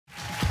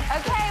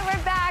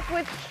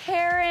with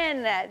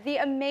Kerin, the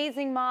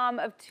amazing mom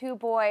of 2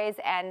 boys,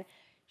 and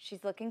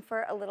she's looking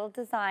for a little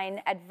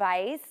design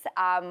advice,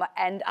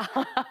 and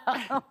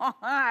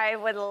I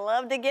would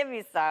love to give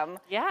you some.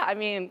 Yeah, I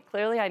mean,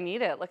 clearly I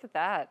need it. Look at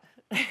that.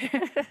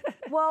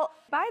 Well,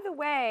 by the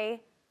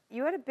way,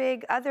 you had a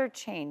big other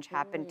change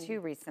happen too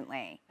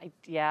recently.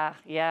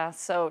 Yeah.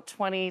 So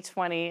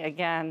 2020,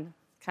 again,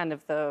 kind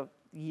of the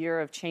year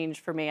of change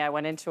for me. I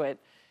went into it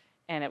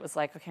and it was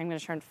like, okay, I'm gonna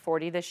turn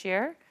 40 this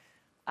year.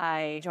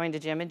 I joined a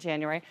gym in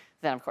January.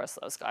 Then, of course,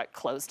 those got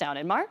closed down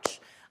in March.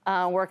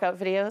 Workout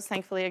videos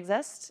thankfully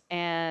exist.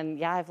 And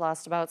yeah, I've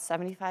lost about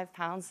 75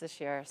 pounds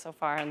this year so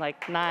far in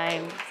like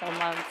 9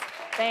 months.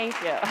 Thank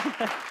you.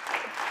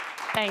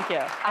 Thank you.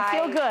 I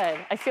feel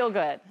good. I feel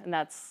good. And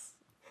that's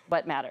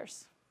what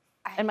matters.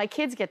 And my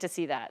kids get to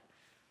see that.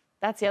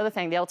 That's the other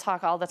thing. They'll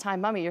talk all the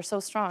time, Mommy, you're so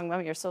strong.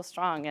 Mommy, you're so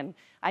strong. And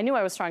I knew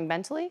I was strong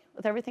mentally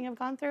with everything I've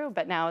gone through,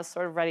 but now it's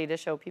sort of ready to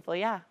show people,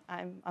 yeah,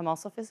 I'm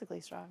also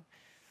physically strong.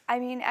 I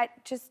mean,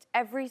 at just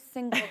every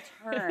single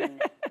turn,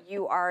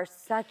 you are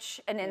such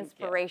an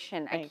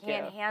inspiration. I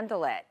can't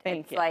handle it.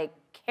 It's like,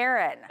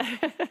 Kerin,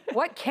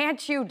 what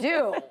can't you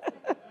do?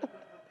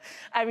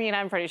 I mean,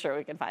 I'm pretty sure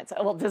we can find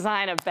some. We'll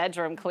design a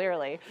bedroom,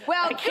 clearly.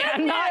 Well,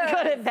 I'm not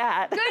good at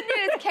that. Good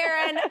news,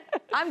 Kerin.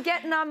 I'm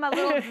getting on my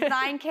little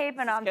design cape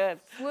and I'm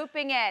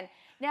swooping in.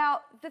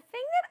 Now, the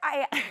thing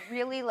that I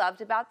really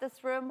loved about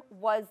this room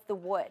was the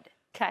wood.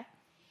 Okay.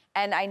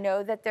 And I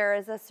know that there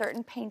is a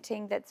certain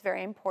painting that's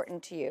very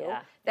important to you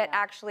that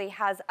actually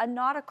has a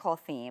nautical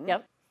theme.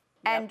 Yep.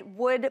 And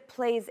wood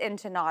plays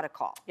into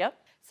nautical. Yep.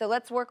 So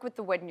let's work with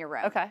the wood in your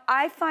room. Okay.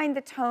 I find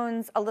the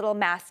tones a little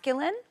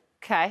masculine.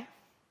 Okay.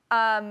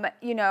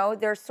 You know,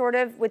 they're sort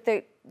of with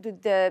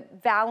the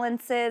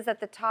valances at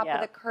the top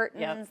of the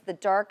curtains, the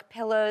dark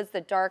pillows,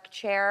 the dark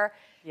chair.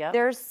 Yep.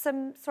 There's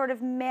some sort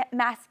of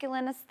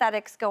masculine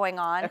aesthetics going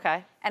on.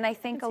 Okay. And I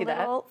think a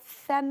little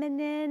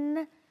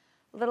feminine,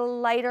 little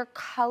lighter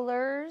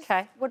colors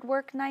would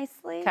work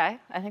nicely. Okay,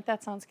 I think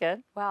that sounds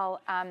good.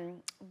 Well,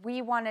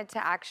 we wanted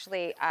to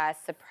actually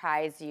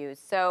surprise you.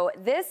 So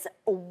this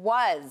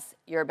was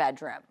your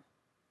bedroom.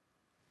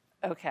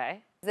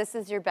 Okay. This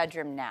is your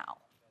bedroom now.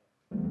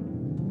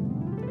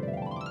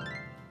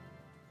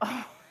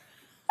 Oh.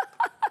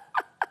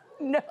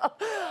 No.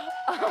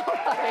 Oh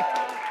my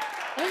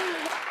God.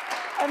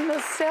 And the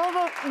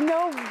sailboat,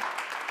 no.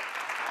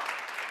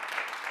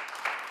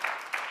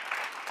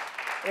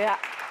 Yeah,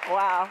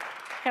 wow.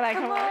 Can I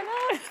come on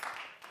up?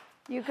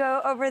 You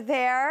go over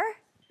there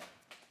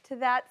to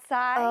that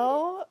side.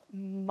 Oh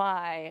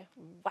my,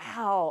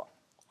 wow.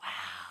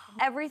 Wow.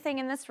 Everything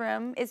in this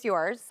room is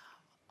yours.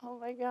 Oh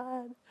my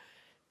God.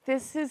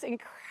 This is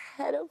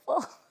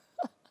incredible.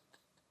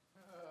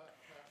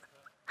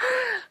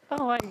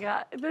 Oh my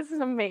God, this is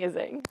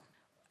amazing.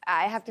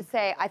 I have to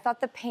say, I thought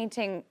the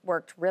painting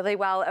worked really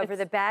well over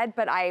the bed,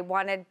 but I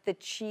wanted the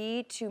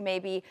chi to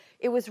maybe,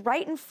 it was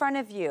right in front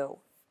of you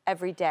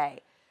every day.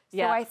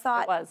 So I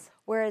thought, it was.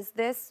 Whereas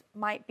this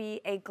might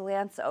be a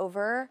glance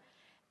over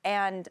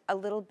and a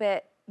little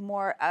bit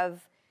more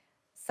of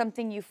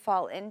something you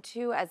fall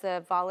into as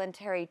a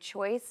voluntary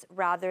choice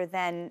rather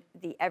than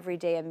the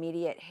everyday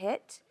immediate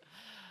hit.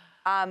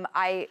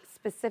 I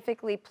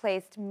specifically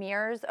placed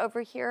mirrors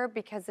over here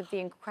because of the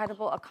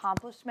incredible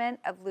accomplishment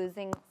of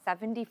losing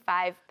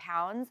 75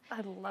 pounds.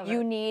 I love it.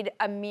 You need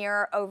a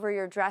mirror over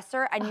your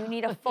dresser and you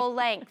need a full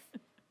length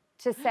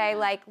to say,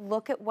 like,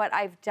 look at what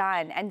I've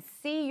done and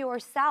see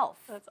yourself.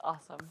 That's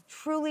awesome.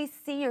 Truly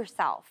see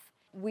yourself.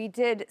 We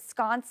did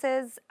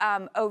sconces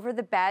over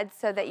the bed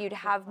so that you'd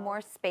have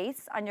more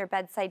space on your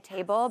bedside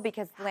table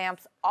because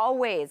lamps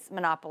always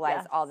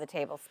monopolize all the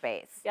table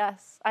space.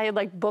 Yes, I had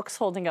like books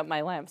holding up my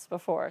lamps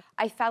before.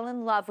 I fell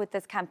in love with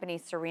this company,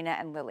 Serena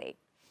and Lily.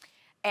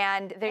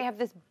 And they have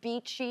this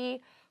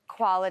beachy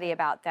quality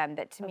about them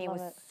that to me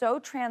was so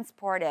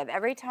transportive.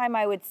 Every time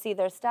I would see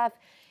their stuff,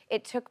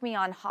 it took me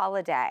on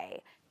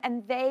holiday.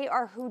 And they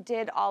are who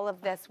did all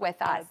of this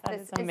with us. That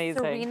is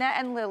amazing. Serena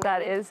and Lily.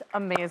 That is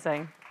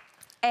amazing.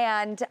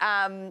 And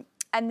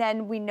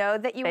then we know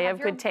that you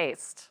have good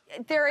taste.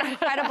 They're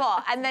incredible,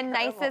 and the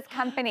nicest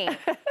company.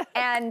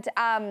 And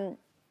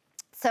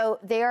so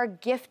they are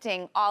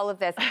gifting all of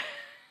this.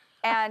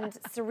 And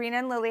Serena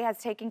and Lily has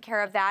taken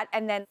care of that.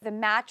 And then the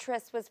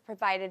mattress was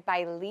provided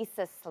by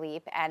Lisa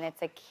Sleep, and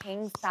it's a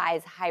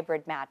king-size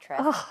hybrid mattress.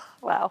 Oh,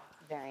 wow.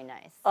 Very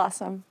nice.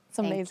 Awesome. It's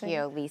amazing. Thank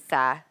you,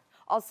 Lisa.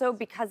 Also,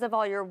 because of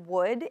all your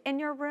wood in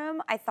your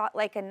room, I thought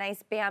like a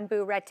nice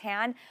bamboo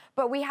rattan,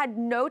 but we had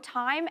no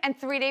time, and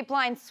 3-Day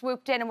Blind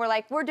swooped in and we're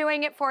like, we're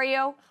doing it for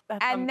you.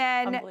 That's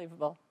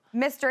unbelievable.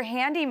 Mr.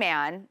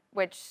 Handyman,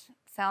 which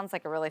sounds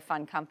like a really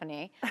fun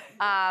company,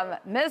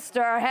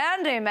 Mr.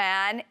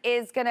 Handyman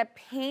is gonna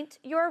paint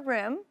your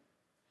room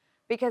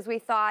because we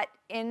thought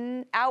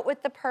out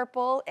with the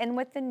purple, in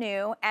with the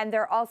new, and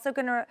they're also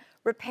gonna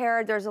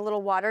repair, there's a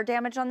little water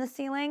damage on the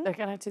ceiling. They're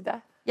gonna do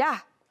that? Yeah.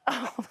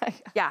 Oh my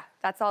God. Yeah,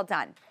 that's all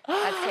done.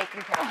 That's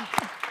taken care of.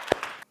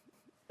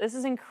 This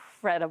is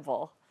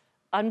incredible.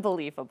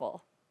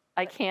 Unbelievable.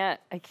 I can't.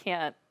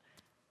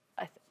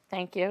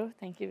 Thank you.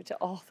 Thank you to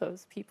all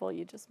those people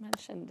you just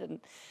mentioned. And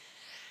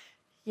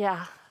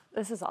yeah,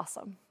 this is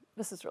awesome.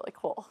 This is really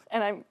cool.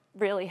 And I'm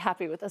really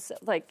happy with this.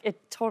 Like,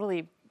 it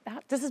totally,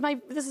 this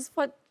is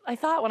what I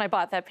thought when I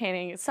bought that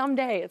painting.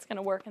 Someday it's going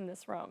to work in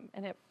this room.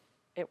 And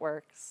it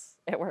works.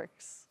 It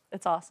works.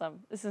 It's awesome.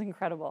 This is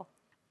incredible.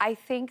 I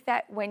think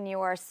that when you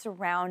are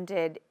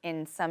surrounded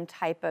in some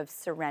type of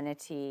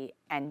serenity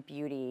and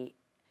beauty,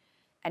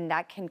 and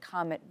that can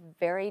come at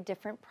very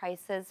different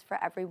prices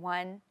for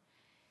everyone.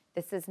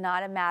 This is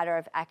not a matter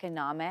of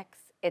economics.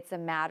 It's a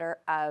matter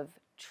of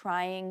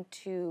trying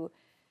to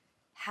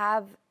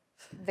have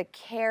the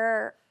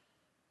care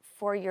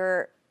for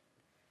your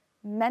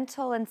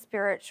mental and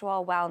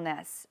spiritual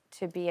wellness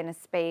to be in a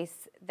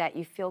space that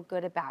you feel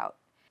good about.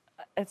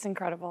 It's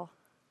incredible.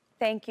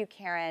 Thank you,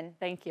 Kerin.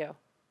 Thank you.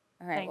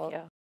 All right, Thank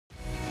you.